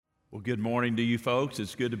Well, good morning to you folks.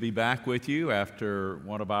 It's good to be back with you after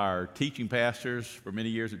one of our teaching pastors for many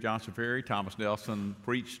years at Johnson Ferry, Thomas Nelson,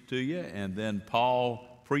 preached to you, and then Paul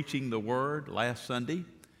preaching the Word last Sunday.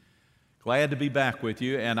 Glad to be back with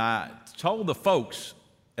you. And I told the folks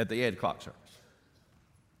at the 8 o'clock service,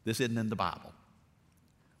 this isn't in the Bible,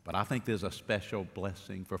 but I think there's a special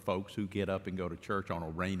blessing for folks who get up and go to church on a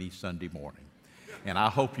rainy Sunday morning. And I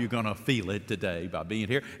hope you're going to feel it today by being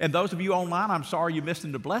here. And those of you online, I'm sorry you're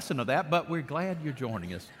missing the blessing of that, but we're glad you're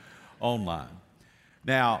joining us online.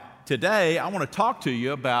 Now, today I want to talk to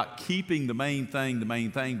you about keeping the main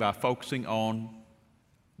thing by focusing on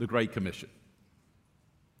the Great Commission.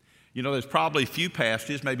 You know, there's probably a few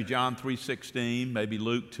passages, maybe John 3:16, maybe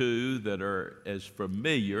Luke 2, that are as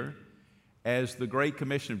familiar as the Great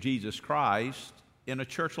Commission of Jesus Christ in a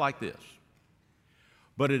church like this.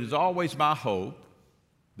 But it is always my hope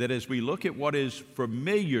that as we look at what is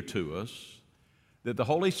familiar to us, that the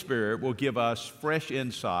Holy Spirit will give us fresh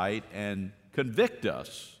insight and convict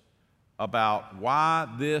us about why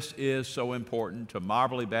this is so important to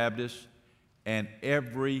Marbley Baptist and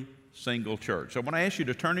every single church. So I want to ask you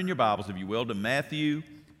to turn in your Bibles, if you will, to Matthew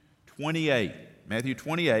 28. Matthew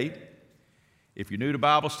 28. If you're new to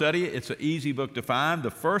Bible study, it's an easy book to find.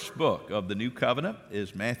 The first book of the New Covenant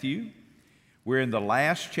is Matthew. We're in the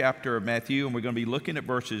last chapter of Matthew, and we're going to be looking at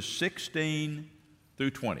verses 16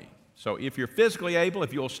 through 20. So if you're physically able,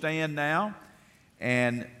 if you'll stand now,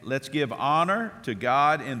 and let's give honor to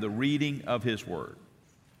God in the reading of His Word.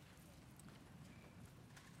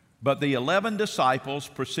 But the 11 disciples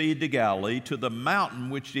proceeded to Galilee, to the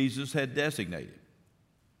mountain which Jesus had designated.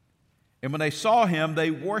 And when they saw Him,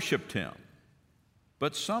 they worshiped Him,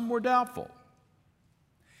 but some were doubtful.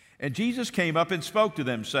 And Jesus came up and spoke to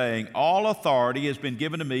them, saying, "All authority has been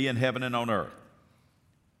given to me in heaven and on earth.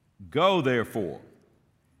 Go, therefore,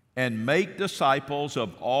 and make disciples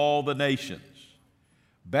of all the nations,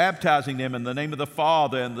 baptizing them in the name of the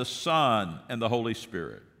Father and the Son and the Holy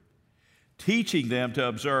Spirit, teaching them to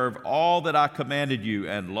observe all that I commanded you.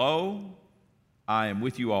 And lo, I am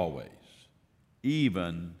with you always,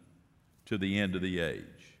 even to the end of the age."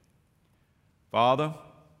 Father,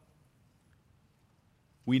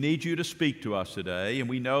 we need you to speak to us today, and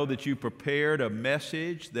we know that you prepared a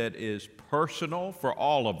message that is personal for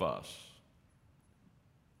all of us.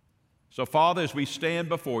 So, Father, as we stand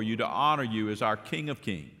before you to honor you as our King of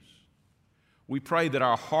Kings, we pray that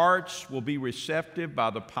our hearts will be receptive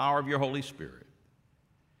by the power of your Holy Spirit,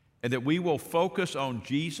 and that we will focus on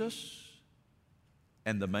Jesus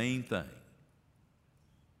and the main thing.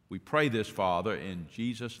 We pray this, Father, in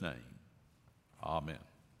Jesus' name. Amen.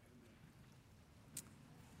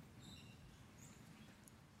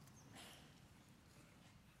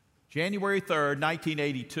 January 3rd,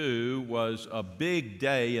 1982 was a big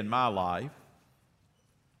day in my life.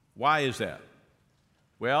 Why is that?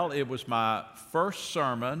 Well, it was my first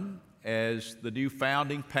sermon as the new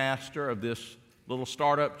founding pastor of this little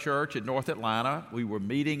startup church in North Atlanta. We were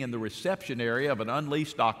meeting in the reception area of an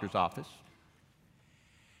unleased doctor's office.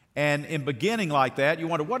 And in beginning like that, you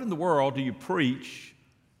wonder, what in the world do you preach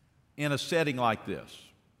in a setting like this?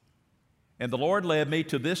 And the Lord led me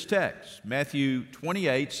to this text, Matthew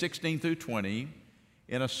 28, 16 through 20,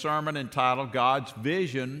 in a sermon entitled God's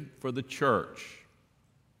Vision for the Church.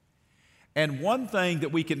 And one thing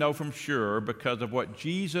that we can know from sure, because of what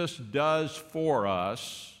Jesus does for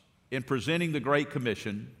us in presenting the Great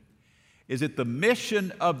Commission, is that the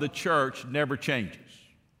mission of the church never changes.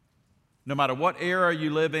 No matter what era you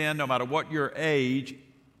live in, no matter what your age,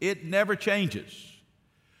 it never changes.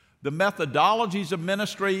 The methodologies of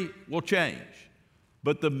ministry will change,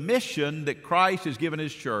 but the mission that Christ has given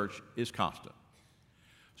His church is constant.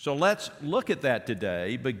 So let's look at that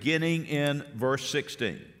today, beginning in verse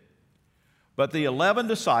 16. But the 11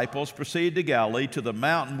 disciples proceeded to Galilee, to the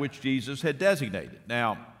mountain which Jesus had designated.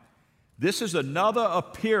 Now, this is another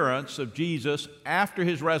appearance of Jesus after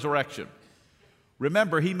His resurrection.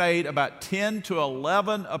 Remember, He made about 10 to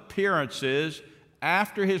 11 appearances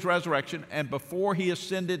after His resurrection and before He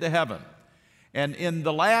ascended to heaven. And in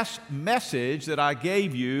the last message that I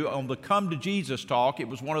gave you on the Come to Jesus talk, it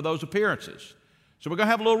was one of those appearances. So we're going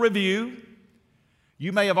to have a little review.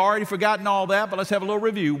 You may have already forgotten all that, but let's have a little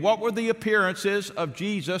review. What were the appearances of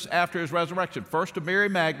Jesus after His resurrection? First, to Mary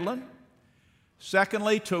Magdalene.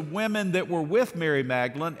 Secondly, to women that were with Mary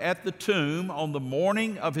Magdalene at the tomb on the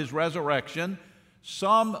morning of His resurrection.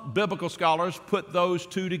 Some biblical scholars put those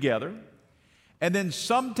two together. And then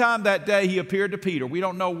sometime that day, He appeared to Peter. We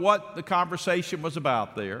don't know what the conversation was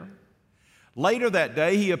about there. Later that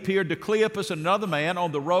day, He appeared to Cleopas and another man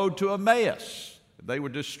on the road to Emmaus. They were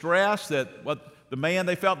distressed that the man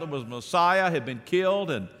they felt that was Messiah had been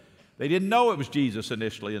killed, and They didn't know it was Jesus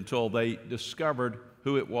initially until they discovered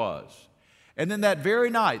who it was. And then that very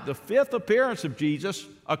night, the fifth appearance of Jesus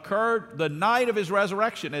occurred the night of his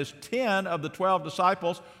resurrection, as 10 of the 12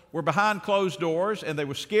 disciples were behind closed doors and they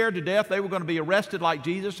were scared to death. They were going to be arrested like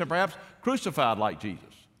Jesus and perhaps crucified like Jesus.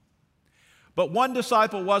 But one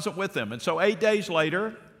disciple wasn't with them. And so 8 days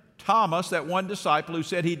later, Thomas, that one disciple who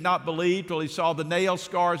said he'd not believed till he saw the nail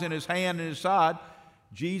scars in his hand and his side,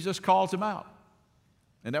 Jesus calls him out.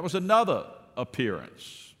 And that was another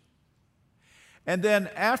appearance. And then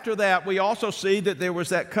after that, we also see that there was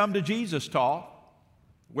that come to Jesus talk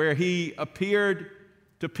where he appeared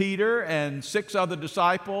to Peter and 6 other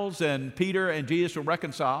disciples, and Peter and Jesus were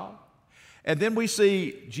reconciled. And then we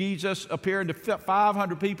see Jesus appearing to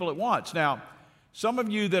 500 people at once. Now, some of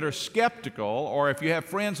you that are skeptical, or if you have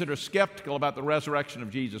friends that are skeptical about the resurrection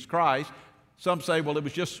of Jesus Christ, some say, well, it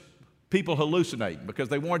was just people hallucinating because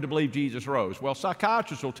they wanted to believe Jesus rose. Well,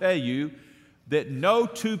 psychiatrists will tell you that no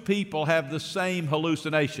two people have the same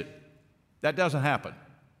hallucination. That doesn't happen.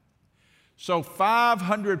 So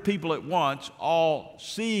 500 people at once all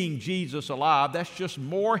seeing Jesus alive, that's just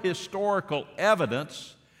more historical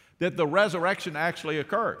evidence that the resurrection actually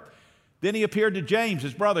occurred. Then he appeared to James,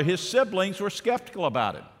 his brother. His siblings were skeptical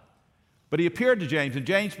about it. But he appeared to James, and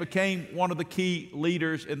James became one of the key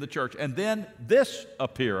leaders in the church. And then this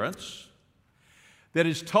appearance that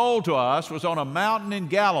is told to us was on a mountain in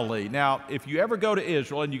Galilee. Now, if you ever go to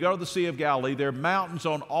Israel and you go to the Sea of Galilee, there are mountains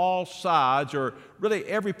on all sides, or really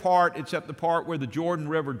every part except the part where the Jordan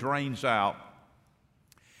River drains out.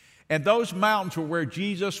 And those mountains were where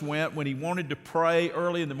Jesus went when he wanted to pray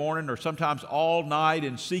early in the morning or sometimes all night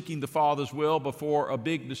in seeking the Father's will before a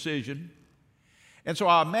big decision. And so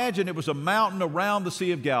I imagine it was a mountain around the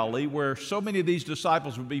Sea of Galilee where so many of these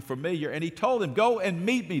disciples would be familiar. And he told them, go and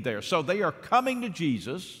meet me there. So they are coming to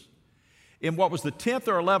Jesus in what was the 10th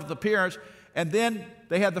or 11th appearance. And then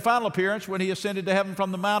they had the final appearance when he ascended to heaven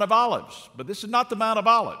from the Mount of Olives. But this is not the Mount of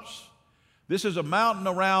Olives. This is a mountain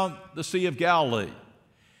around the Sea of Galilee.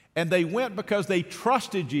 And they went because they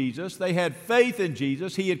trusted Jesus. They had faith in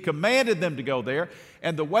Jesus. He had commanded them to go there.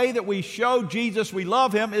 And the way that we show Jesus we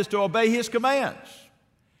love him is to obey his commands.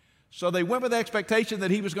 So they went with the expectation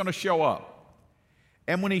that he was going to show up.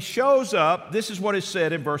 And when he shows up, this is what is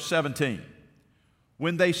said in verse 17.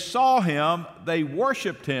 When they saw him, they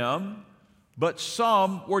worshiped him, but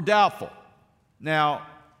some were doubtful. Now,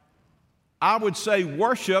 I would say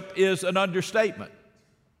worship is an understatement.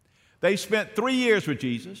 They spent 3 years with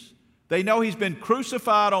Jesus. They know he's been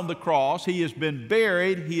crucified on the cross. He has been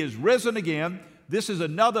buried. He has risen again. This is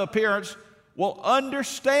another appearance. Well,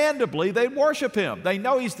 understandably, they worship him. They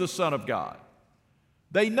know he's the Son of God.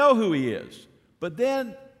 They know who he is. But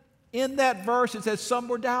then in that verse, it says some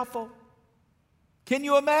were doubtful. Can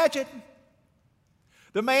you imagine?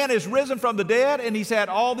 The man is risen from the dead, and he's had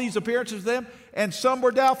all these appearances to them, and some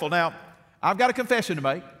were doubtful. Now, I've got a confession to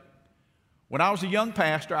make. When I was a young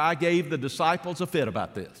pastor, I gave the disciples a fit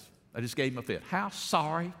about this. I just gave them a fit. How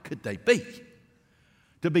sorry could they be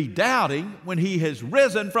to be doubting when he has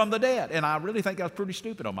risen from the dead? And I really think I was pretty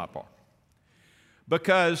stupid on my part.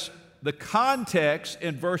 Because the context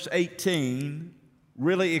in verse 18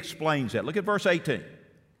 really explains that. Look at verse 18.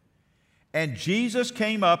 And Jesus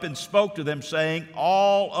came up and spoke to them, saying,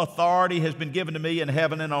 all authority has been given to me in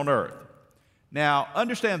heaven and on earth. Now,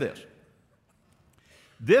 understand this.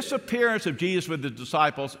 This appearance of Jesus with the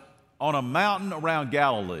disciples on a mountain around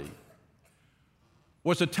Galilee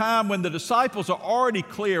was a time when the disciples are already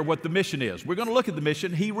clear what the mission is. We're going to look at the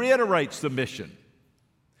mission. He reiterates the mission.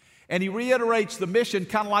 And he reiterates the mission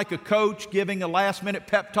kind of like a coach giving a last-minute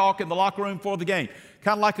pep talk in the locker room for the game,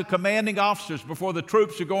 kind of like a commanding officers before the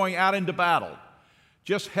troops are going out into battle,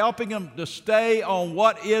 just helping them to stay on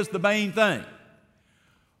what is the main thing.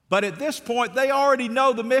 But at this point, they already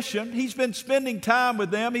know the mission. He's been spending time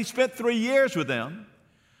with them. He spent 3 years with them.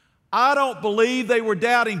 I don't believe they were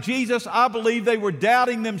doubting Jesus. I believe they were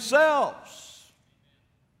doubting themselves.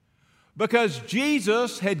 Because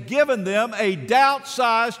Jesus had given them a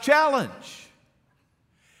doubt-sized challenge.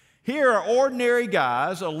 Here are ordinary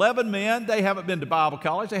guys, 11 men. They haven't been to Bible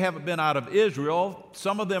college. They haven't been out of Israel.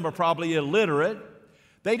 Some of them are probably illiterate.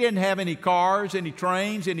 They didn't have any cars, any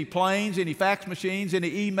trains, any planes, any fax machines,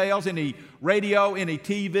 any emails, any radio, any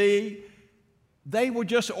TV. They were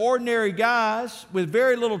just ordinary guys with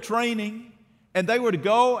very little training, and they were to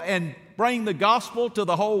go and bring the gospel to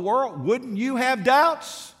the whole world. Wouldn't you have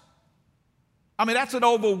doubts? I mean, that's an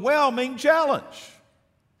overwhelming challenge.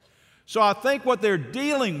 So I think what they're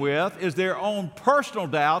dealing with is their own personal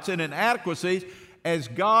doubts and inadequacies, as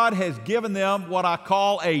God has given them what I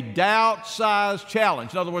call a doubt-sized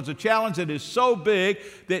challenge. In other words, a challenge that is so big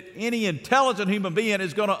that any intelligent human being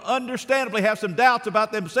is going to understandably have some doubts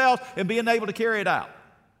about themselves and being able to carry it out.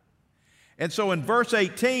 And so in verse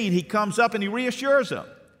 18, he comes up and he reassures them.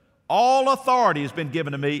 All authority has been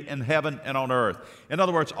given to me in heaven and on earth. In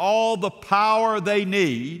other words, all the power they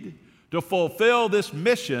need to fulfill this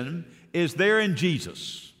mission is there in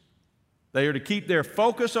Jesus. They are to keep their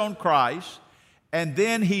focus on Christ, and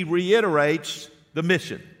then he reiterates the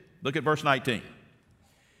mission. Look at verse 19.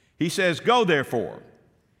 He says, "Go therefore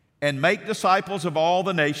and make disciples of all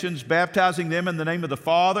the nations, baptizing them in the name of the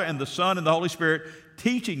Father and the Son and the Holy Spirit,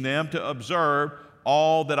 teaching them to observe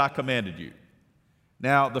all that I commanded you."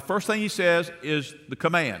 Now, the first thing he says is the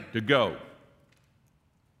command to go.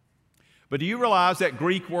 But do you realize that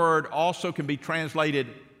Greek word also can be translated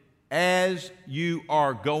as you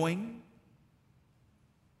are going?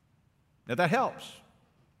 Now that helps.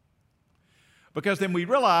 Because then we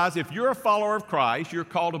realize if you're a follower of Christ, you're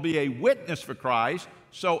called to be a witness for Christ.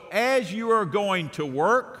 So as you are going to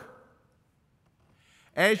work,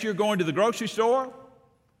 as you're going to the grocery store,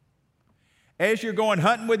 as you're going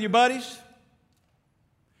hunting with your buddies,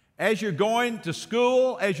 as you're going to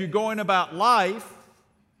school, as you're going about life,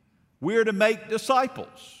 we're to make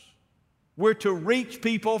disciples. We're to reach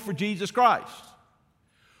people for Jesus Christ.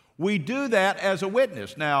 We do that as a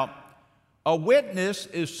witness. Now, a witness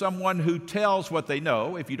is someone who tells what they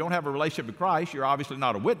know. If you don't have a relationship with Christ, you're obviously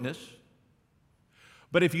not a witness.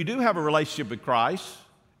 But if you do have a relationship with Christ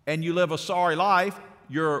and you live a sorry life,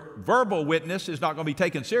 your verbal witness is not going to be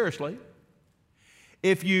taken seriously.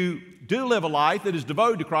 If you do live a life that is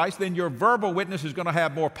devoted to Christ, then your verbal witness is going to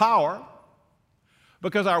have more power,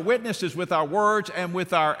 because our witness is with our words and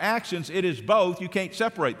with our actions. It is both. You can't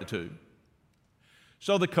separate the two.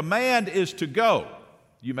 So the command is to go.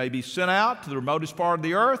 You may be sent out to the remotest part of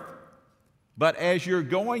the earth, but as you're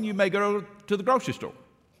going, you may go to the grocery store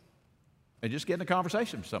and just get in a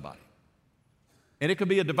conversation with somebody. And it could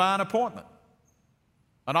be a divine appointment,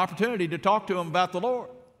 an opportunity to talk to them about the Lord.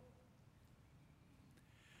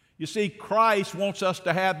 You see, Christ wants us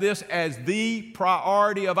to have this as the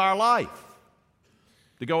priority of our life,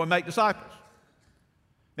 to go and make disciples.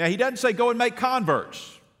 Now, he doesn't say go and make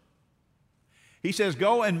converts. He says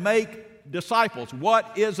go and make disciples.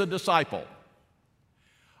 What is a disciple?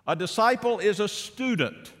 A disciple is a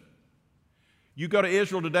student. You go to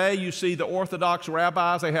Israel today, you see the Orthodox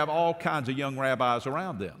rabbis, they have all kinds of young rabbis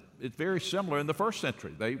around them. It's very similar in the first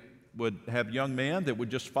century. They would have young men that would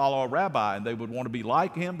just follow a rabbi, and they would want to be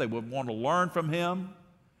like him, they would want to learn from him.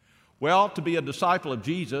 Well, to be a disciple of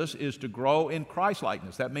Jesus is to grow in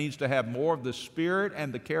Christ-likeness. That means to have more of the spirit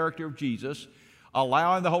and the character of Jesus,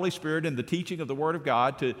 allowing the Holy Spirit and the teaching of the Word of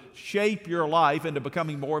God to shape your life into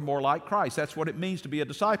becoming more and more like Christ. That's what it means to be a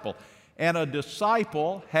disciple. And a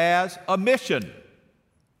disciple has a mission.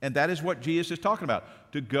 And that is what Jesus is talking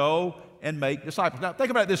about, to go and make disciples. Now, think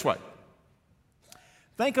about it this way.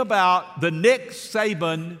 Think about the Nick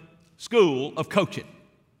Saban School of Coaching.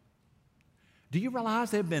 Do you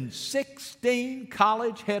realize there have been 16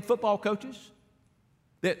 college head football coaches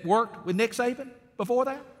that worked with Nick Saban before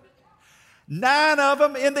that? 9 of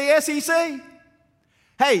them in the SEC.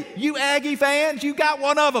 Hey, you Aggie fans, you got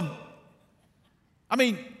one of them. I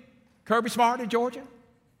mean, Kirby Smart in Georgia,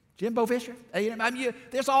 Jimbo Fisher, A&M. I mean,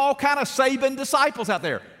 there's all kind of Saban disciples out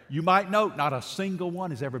there. You might note not a single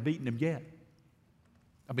one has ever beaten him yet.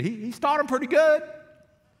 I mean, he's taught them pretty good.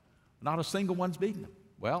 Not a single one's beaten him.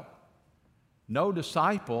 Well, no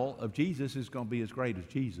disciple of Jesus is going to be as great as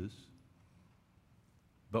Jesus,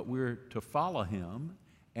 but we're to follow him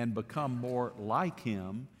and become more like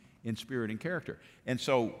him in spirit and character. And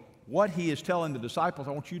so what he is telling the disciples,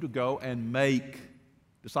 I want you to go and make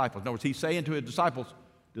disciples. In other words, he's saying to his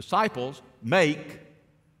disciples, make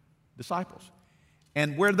disciples.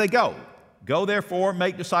 And where do they go? Go therefore,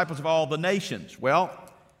 make disciples of all the nations. Well,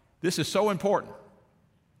 this is so important.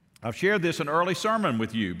 I've shared this in an early sermon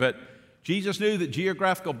with you, but Jesus knew that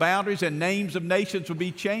geographical boundaries and names of nations would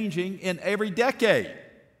be changing in every decade.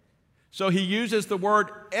 So he uses the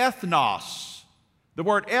word ethnos. The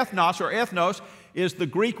word ethnos or ethnos is the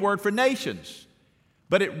Greek word for nations.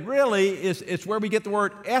 But it really it's where we get the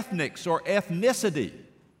word ethnics or ethnicity.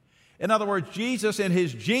 In other words, Jesus in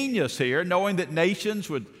his genius here, knowing that nations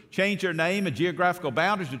would change their name and geographical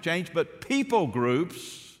boundaries would change, but people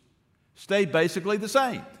groups stay basically the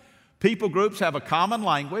same. People groups have a common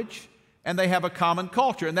language and they have a common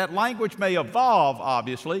culture. And that language may evolve,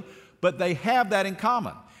 obviously, but they have that in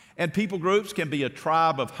common. And people groups can be a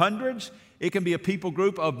tribe of hundreds. It can be a people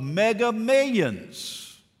group of mega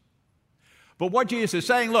millions. But what Jesus is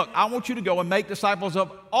saying, look, I want you to go and make disciples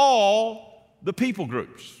of all the people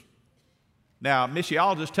groups. Now,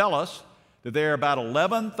 missiologists tell us that there are about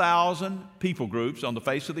 11,000 people groups on the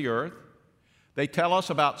face of the earth. They tell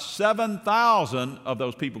us about 7,000 of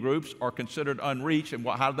those people groups are considered unreached. And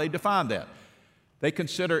how do they define that? They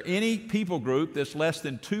consider any people group that's less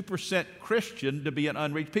than 2% Christian to be an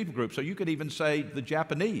unreached people group. So you could even say the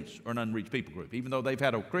Japanese are an unreached people group. Even though they've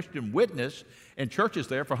had a Christian witness in churches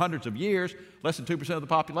there for hundreds of years, less than 2% of the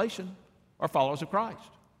population are followers of Christ.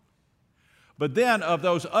 But then of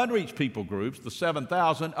those unreached people groups, the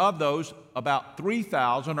 7,000, of those, about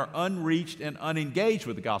 3,000 are unreached and unengaged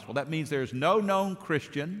with the gospel. That means there's no known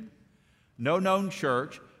Christian, no known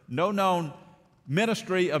church, no known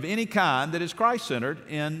ministry of any kind that is Christ-centered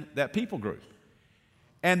in that people group.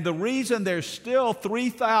 And the reason there's still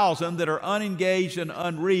 3,000 that are unengaged and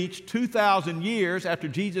unreached 2,000 years after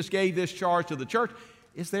Jesus gave this charge to the church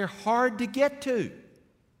is they're hard to get to.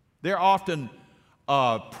 They're often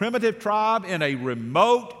a primitive tribe in a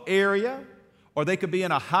remote area, or they could be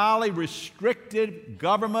in a highly restricted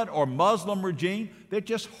government or Muslim regime. They're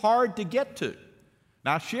just hard to get to.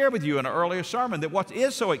 Now, I shared with you in an earlier sermon that what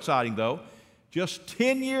is so exciting, though, just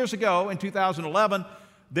 10 years ago, in 2011,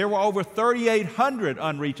 there were over 3,800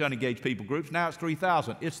 unreached, unengaged people groups. Now it's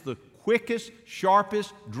 3,000. It's the quickest,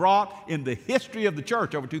 sharpest drop in the history of the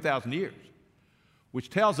church over 2,000 years, which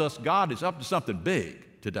tells us God is up to something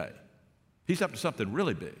big today. He's up to something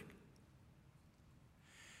really big.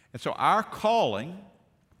 And so our calling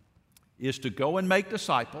is to go and make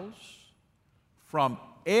disciples from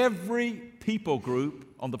every people group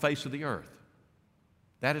on the face of the earth.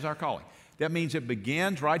 That is our calling. That means it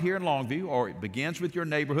begins right here in Longview, or it begins with your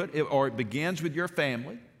neighborhood, or it begins with your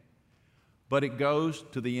family, but it goes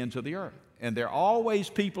to the ends of the earth. And there are always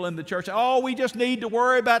people in the church, oh, we just need to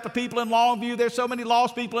worry about the people in Longview. There's so many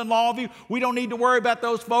lost people in Longview. We don't need to worry about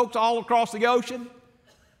those folks all across the ocean.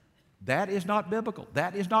 That is not biblical.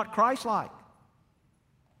 That is not Christ-like.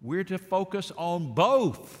 We're to focus on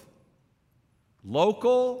both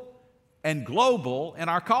local and global in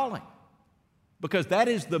our calling, because that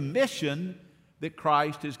is the mission that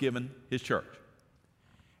Christ has given His church.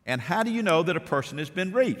 And how do you know that a person has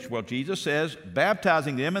been reached? Well, Jesus says,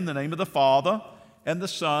 baptizing them in the name of the Father and the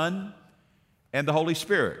Son and the Holy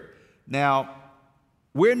Spirit. Now,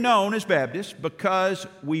 we're known as Baptists because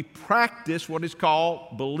we practice what is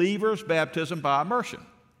called believer's baptism by immersion.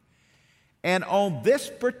 And on this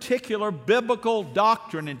particular biblical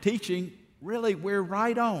doctrine and teaching, really, we're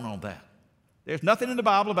right on that. There's nothing in the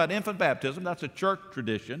Bible about infant baptism. That's a church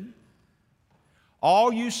tradition.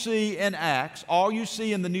 All you see in Acts, all you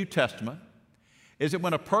see in the New Testament, is that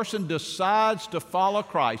when a person decides to follow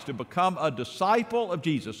Christ, to become a disciple of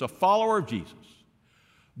Jesus, a follower of Jesus,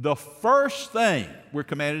 the first thing we're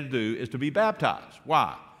commanded to do is to be baptized.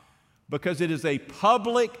 Why? Because it is a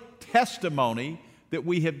public testimony that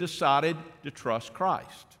we have decided to trust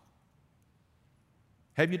Christ.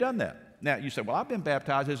 Have you done that? Now, you say, well, I've been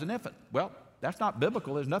baptized as an infant. Well, that's not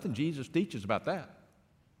biblical. There's nothing Jesus teaches about that.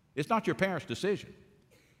 It's not your parents' decision.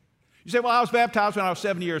 You say, well, I was baptized when I was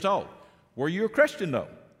 7 years old. Were you a Christian, though?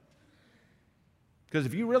 Because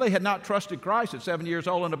if you really had not trusted Christ at 7 years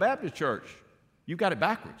old in a Baptist church, you got it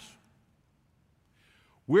backwards.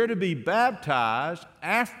 We're to be baptized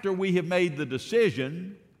after we have made the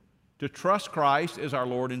decision to trust Christ as our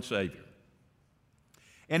Lord and Savior.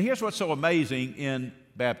 And here's what's so amazing in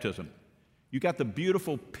baptism. You got the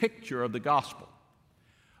beautiful picture of the gospel.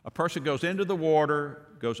 A person goes into the water,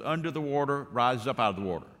 goes under the water, rises up out of the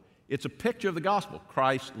water. It's a picture of the gospel.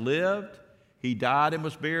 Christ lived, He died and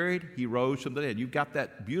was buried, He rose from the dead. You've got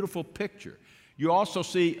that beautiful picture. You also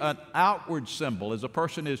see an outward symbol as a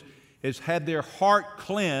person has had their heart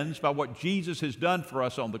cleansed by what Jesus has done for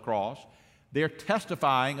us on the cross. They're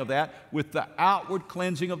testifying of that with the outward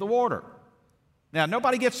cleansing of the water. Now,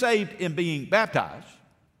 nobody gets saved in being baptized.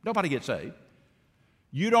 Nobody gets saved.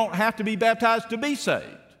 You don't have to be baptized to be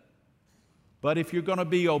saved. But if you're going to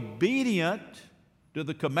be obedient to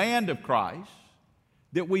the command of Christ,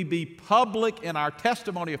 that we be public in our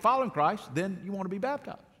testimony of following Christ, then you want to be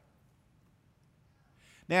baptized.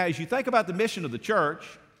 Now, as you think about the mission of the church,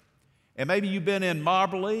 and maybe you've been in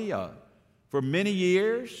Moberly for many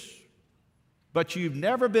years, but you've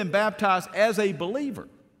never been baptized as a believer,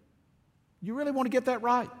 you really want to get that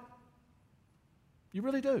right. You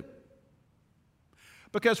really do.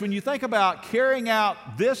 Because when you think about carrying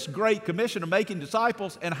out this great commission of making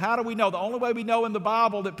disciples, and how do we know? The only way we know in the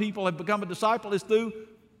Bible that people have become a disciple is through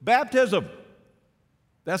baptism.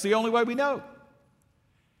 That's the only way we know.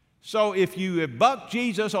 So if you have bucked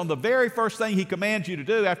Jesus on the very first thing He commands you to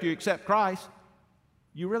do after you accept Christ,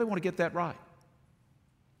 you really want to get that right.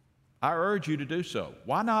 I urge you to do so.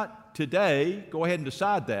 Why not today go ahead and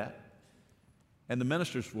decide that, and the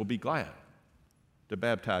ministers will be glad to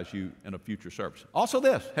baptize you in a future service. Also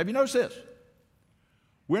this, have you noticed this?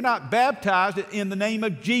 We're not baptized in the name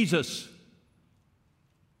of Jesus.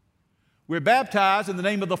 We're baptized in the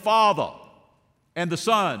name of the Father and the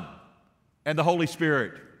Son and the Holy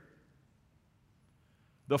Spirit.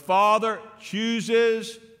 The Father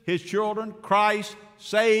chooses His children. Christ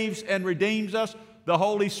saves and redeems us. The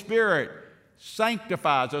Holy Spirit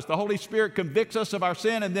sanctifies us. The Holy Spirit convicts us of our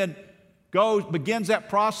sin and then begins that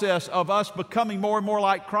process of us becoming more and more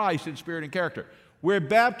like Christ in spirit and character. We're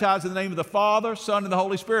baptized in the name of the Father, Son, and the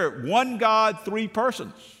Holy Spirit. One God, three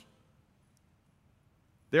persons.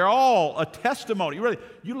 They're all a testimony. Really,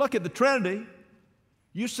 you look at the Trinity,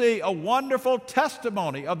 you see a wonderful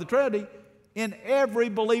testimony of the Trinity in every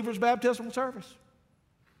believer's baptismal service.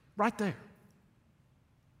 Right there.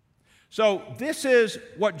 So this is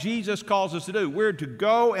what Jesus calls us to do. We're to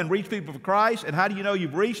go and reach people for Christ. And how do you know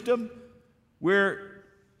you've reached them?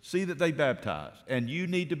 See that they baptize. And you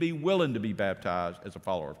need to be willing to be baptized as a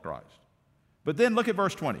follower of Christ. But then look at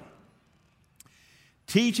verse 20.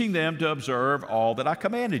 Teaching them to observe all that I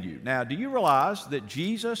commanded you. Now, do you realize that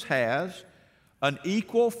Jesus has an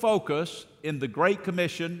equal focus in the Great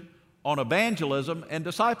Commission on evangelism and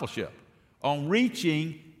discipleship, on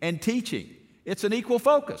reaching and teaching? It's an equal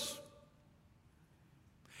focus.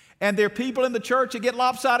 And there are people in the church that get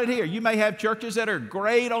lopsided here. You may have churches that are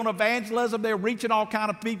great on evangelism. They're reaching all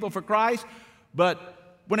kind of people for Christ.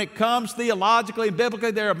 But when it comes theologically and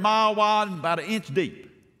biblically, they're a mile wide and about an inch deep.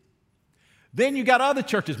 Then you got other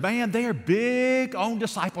churches, man, they're big on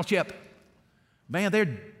discipleship. Man, they're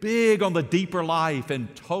big on the deeper life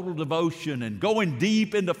and total devotion and going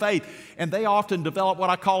deep into faith. And they often develop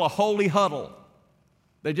what I call a holy huddle.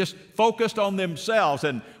 They're just focused on themselves.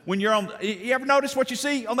 And when you ever notice what you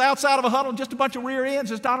see on the outside of a huddle? Just a bunch of rear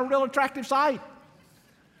ends. It's not a real attractive sight.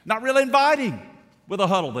 Not really inviting with a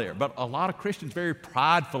huddle there. But a lot of Christians very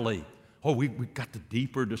pridefully, we've got the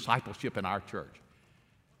deeper discipleship in our church.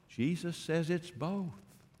 Jesus says it's both.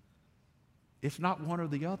 It's not one or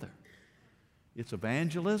the other. It's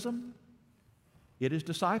evangelism. It is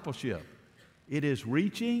discipleship. It is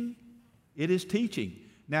reaching. It is teaching.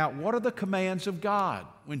 Now, what are the commands of God?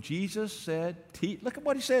 When Jesus said, look at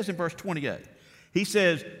what He says in verse 28. He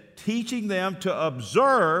says, teaching them to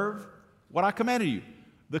observe what I commanded you.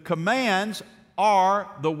 The commands are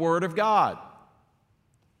the Word of God.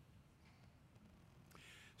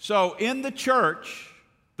 So in the church,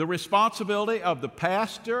 the responsibility of the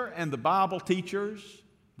pastor and the Bible teachers,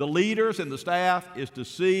 the leaders and the staff, is to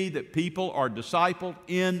see that people are discipled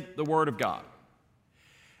in the Word of God.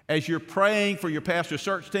 As you're praying for your pastor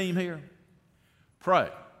search team here, pray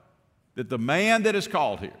that the man that is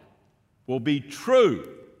called here will be true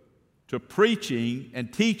to preaching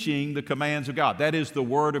and teaching the commands of God. That is the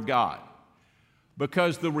Word of God.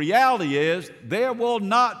 Because the reality is there will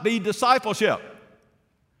not be discipleship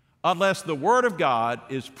unless the Word of God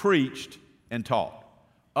is preached and taught.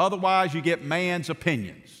 Otherwise, you get man's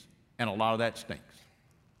opinions, and a lot of that stinks.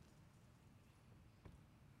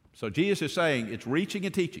 So Jesus is saying it's reaching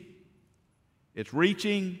and teaching. It's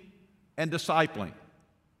reaching and discipling.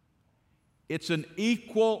 It's an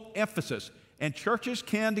equal emphasis. And churches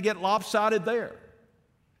tend to get lopsided there.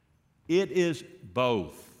 It is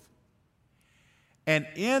both. And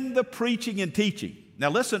in the preaching and teaching,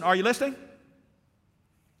 now listen, are you listening?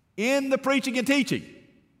 In the preaching and teaching,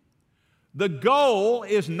 the goal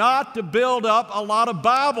is not to build up a lot of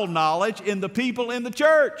Bible knowledge in the people in the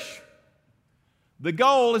church. The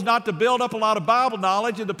goal is not to build up a lot of Bible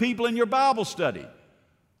knowledge in the people in your Bible study.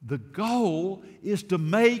 The goal is to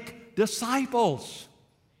make disciples.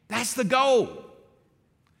 That's the goal.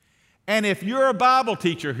 And if you're a Bible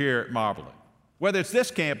teacher here at Marblehead, whether it's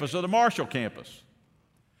this campus or the Marshall campus,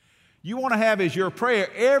 you want to have as your prayer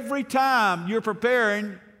every time you're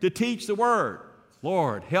preparing to teach the Word,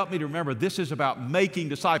 Lord, help me to remember this is about making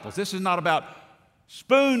disciples. This is not about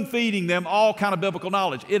spoon-feeding them all kind of biblical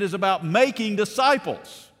knowledge. It is about making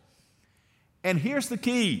disciples. And here's the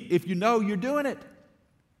key, if you know you're doing it.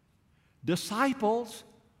 Disciples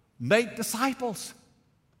make disciples.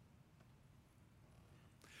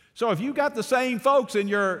 So if you've got the same folks in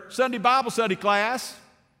your Sunday Bible study class,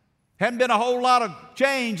 hadn't been a whole lot of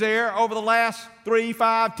change there over the last 3,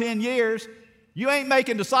 5, 10 years, you ain't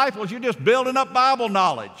making disciples, you're just building up Bible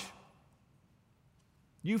knowledge.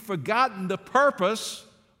 You've forgotten the purpose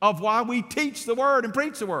of why we teach the Word and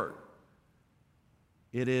preach the Word.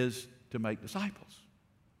 It is to make disciples.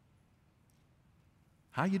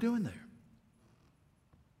 How are you doing there?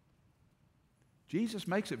 Jesus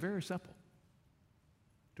makes it very simple.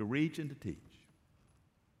 to reach and to teach.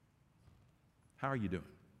 How are you doing?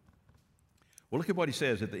 Well, look at what he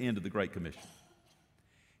says at the end of the Great Commission.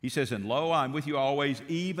 He says, and lo, I'm with you always,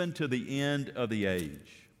 even to the end of the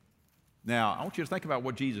age. Now, I want you to think about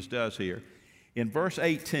what Jesus does here. In verse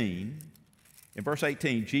 18,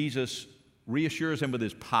 Jesus reassures him with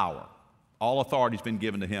his power. All authority has been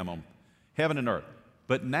given to him on heaven and earth.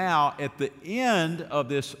 But now, at the end of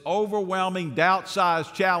this overwhelming,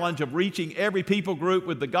 doubt-sized challenge of reaching every people group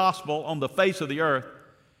with the gospel on the face of the earth,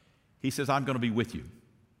 he says, I'm going to be with you.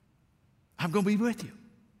 I'm going to be with you.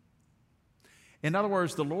 In other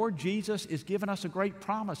words, the Lord Jesus is giving us a great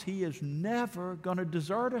promise. He is never going to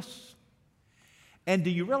desert us. And do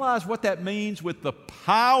you realize what that means with the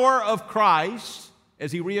power of Christ,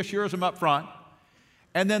 as he reassures him up front,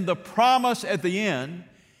 and then the promise at the end?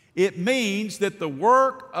 It means that the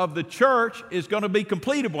work of the church is going to be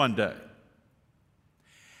completed one day.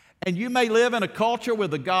 And you may live in a culture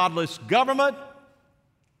with a godless government.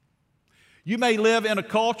 You may live in a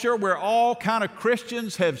culture where all kind of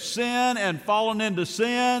Christians have sinned and fallen into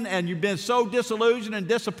sin, and you've been so disillusioned and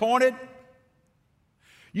disappointed.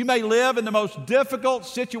 You may live in the most difficult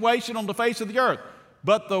situation on the face of the earth,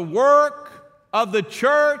 but the work of the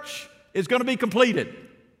church is going to be completed.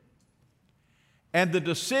 And the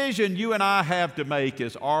decision you and I have to make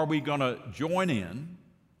is, are we going to join in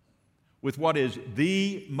with what is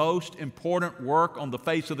the most important work on the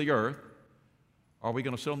face of the earth? Or are we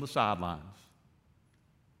going to sit on the sidelines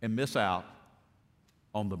and miss out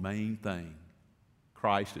on the main thing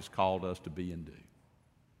Christ has called us to be and do?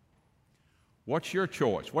 What's your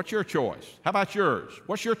choice? What's your choice? How about yours?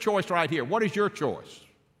 What's your choice right here? What is your choice?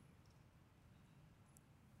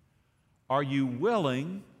 Are you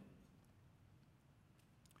willing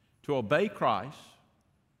to obey Christ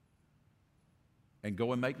and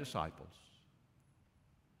go and make disciples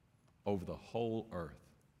over the whole earth,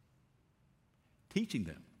 teaching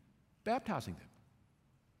them, baptizing them?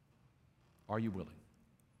 Are you willing?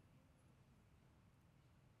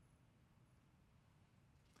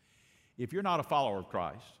 If you're not a follower of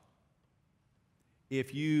Christ,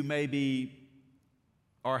 if you maybe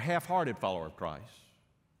are a half-hearted follower of Christ,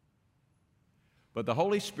 but the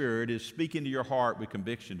Holy Spirit is speaking to your heart with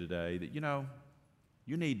conviction today that,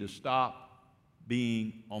 you need to stop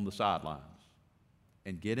being on the sidelines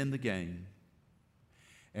and get in the game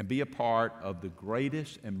and be a part of the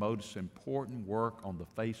greatest and most important work on the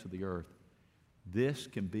face of the earth, this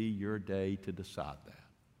can be your day to decide that.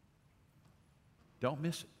 Don't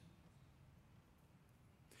miss it.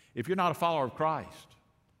 If you're not a follower of Christ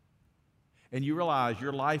and you realize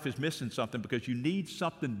your life is missing something because you need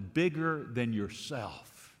something bigger than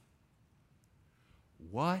yourself,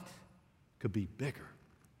 what could be bigger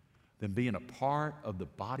than being a part of the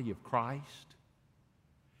body of Christ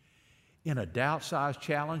in a doubt-sized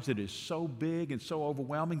challenge that is so big and so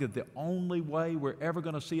overwhelming that the only way we're ever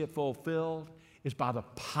going to see it fulfilled is by the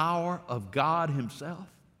power of God Himself?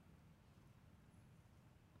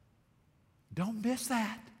 Don't miss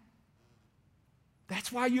that. That's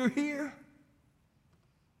why you're here.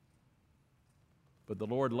 But the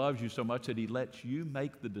Lord loves you so much that He lets you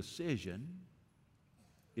make the decision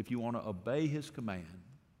if you want to obey His command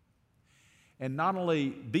and not only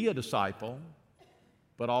be a disciple,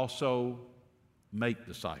 but also make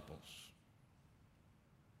disciples.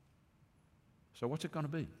 So what's it going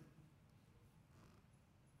to be?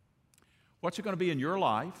 What's it going to be in your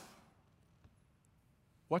life?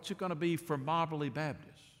 What's it going to be for Mobberly Baptist?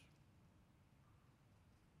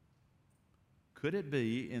 Could it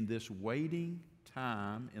be in this waiting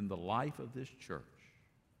time in the life of this church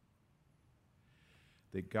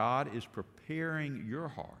that God is preparing your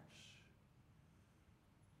hearts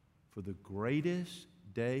for the greatest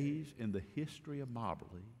days in the history of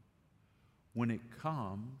Mobberly when it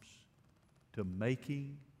comes to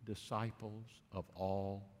making disciples of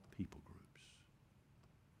all people groups?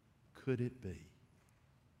 Could it be?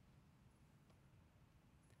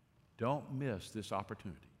 Don't miss this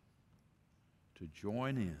opportunity to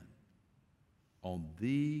join in on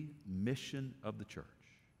the mission of the church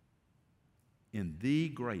in the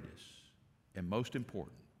greatest and most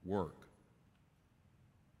important work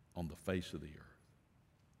on the face of the earth.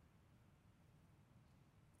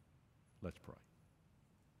 Let's pray.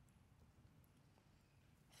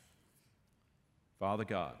 Father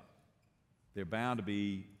God, there are bound to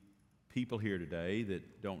be people here today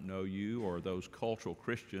that don't know you, or those cultural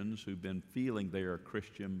Christians who've been feeling they're a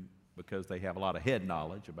Christian because they have a lot of head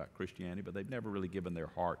knowledge about Christianity, but they've never really given their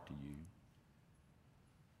heart to you.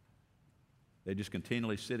 They're just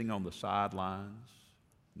continually sitting on the sidelines,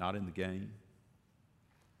 not in the game.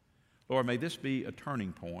 Lord, may this be a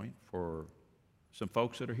turning point for some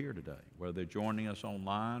folks that are here today, whether they're joining us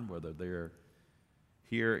online, whether they're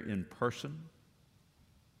here in person.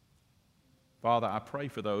 Father, I pray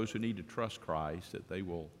for those who need to trust Christ, that they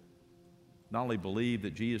will not only believe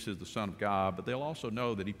that Jesus is the Son of God, but they'll also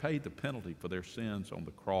know that He paid the penalty for their sins on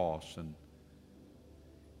the cross, and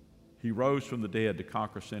He rose from the dead to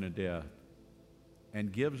conquer sin and death,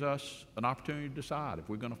 and gives us an opportunity to decide if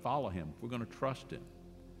we're going to follow Him, if we're going to trust Him.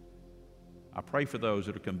 I pray for those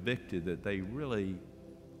that are convicted that they really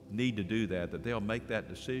need to do that, that they'll make that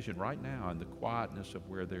decision right now in the quietness of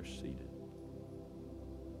where they're seated.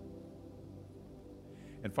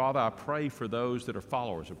 And Father, I pray for those that are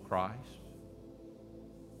followers of Christ.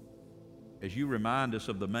 As you remind us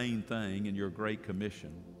of the main thing in your Great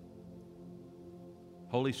Commission,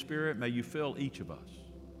 Holy Spirit, may you fill each of us.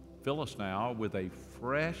 Fill us now with a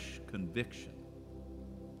fresh conviction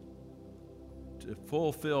to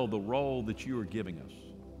fulfill the role that you are giving us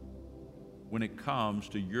when it comes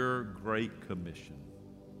to your Great Commission.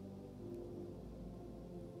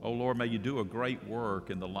 Oh, Lord, may you do a great work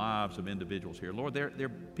in the lives of individuals here. Lord, there are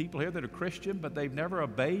people here that are Christian, but they've never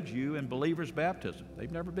obeyed you in believers' baptism.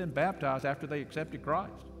 They've never been baptized after they accepted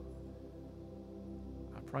Christ.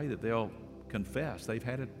 I pray that they'll confess they've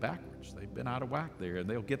had it backwards. They've been out of whack there, and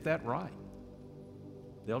they'll get that right.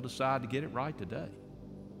 They'll decide to get it right today.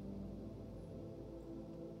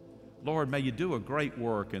 Lord, may you do a great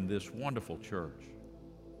work in this wonderful church.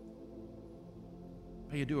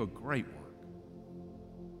 May you do a great work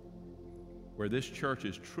where this church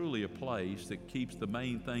is truly a place that keeps the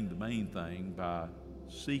main thing by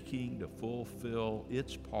seeking to fulfill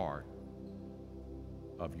its part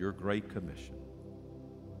of your Great Commission.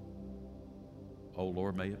 Oh,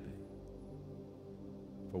 Lord, may it be.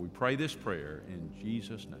 For we pray this prayer in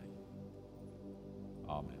Jesus' name.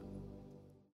 Amen.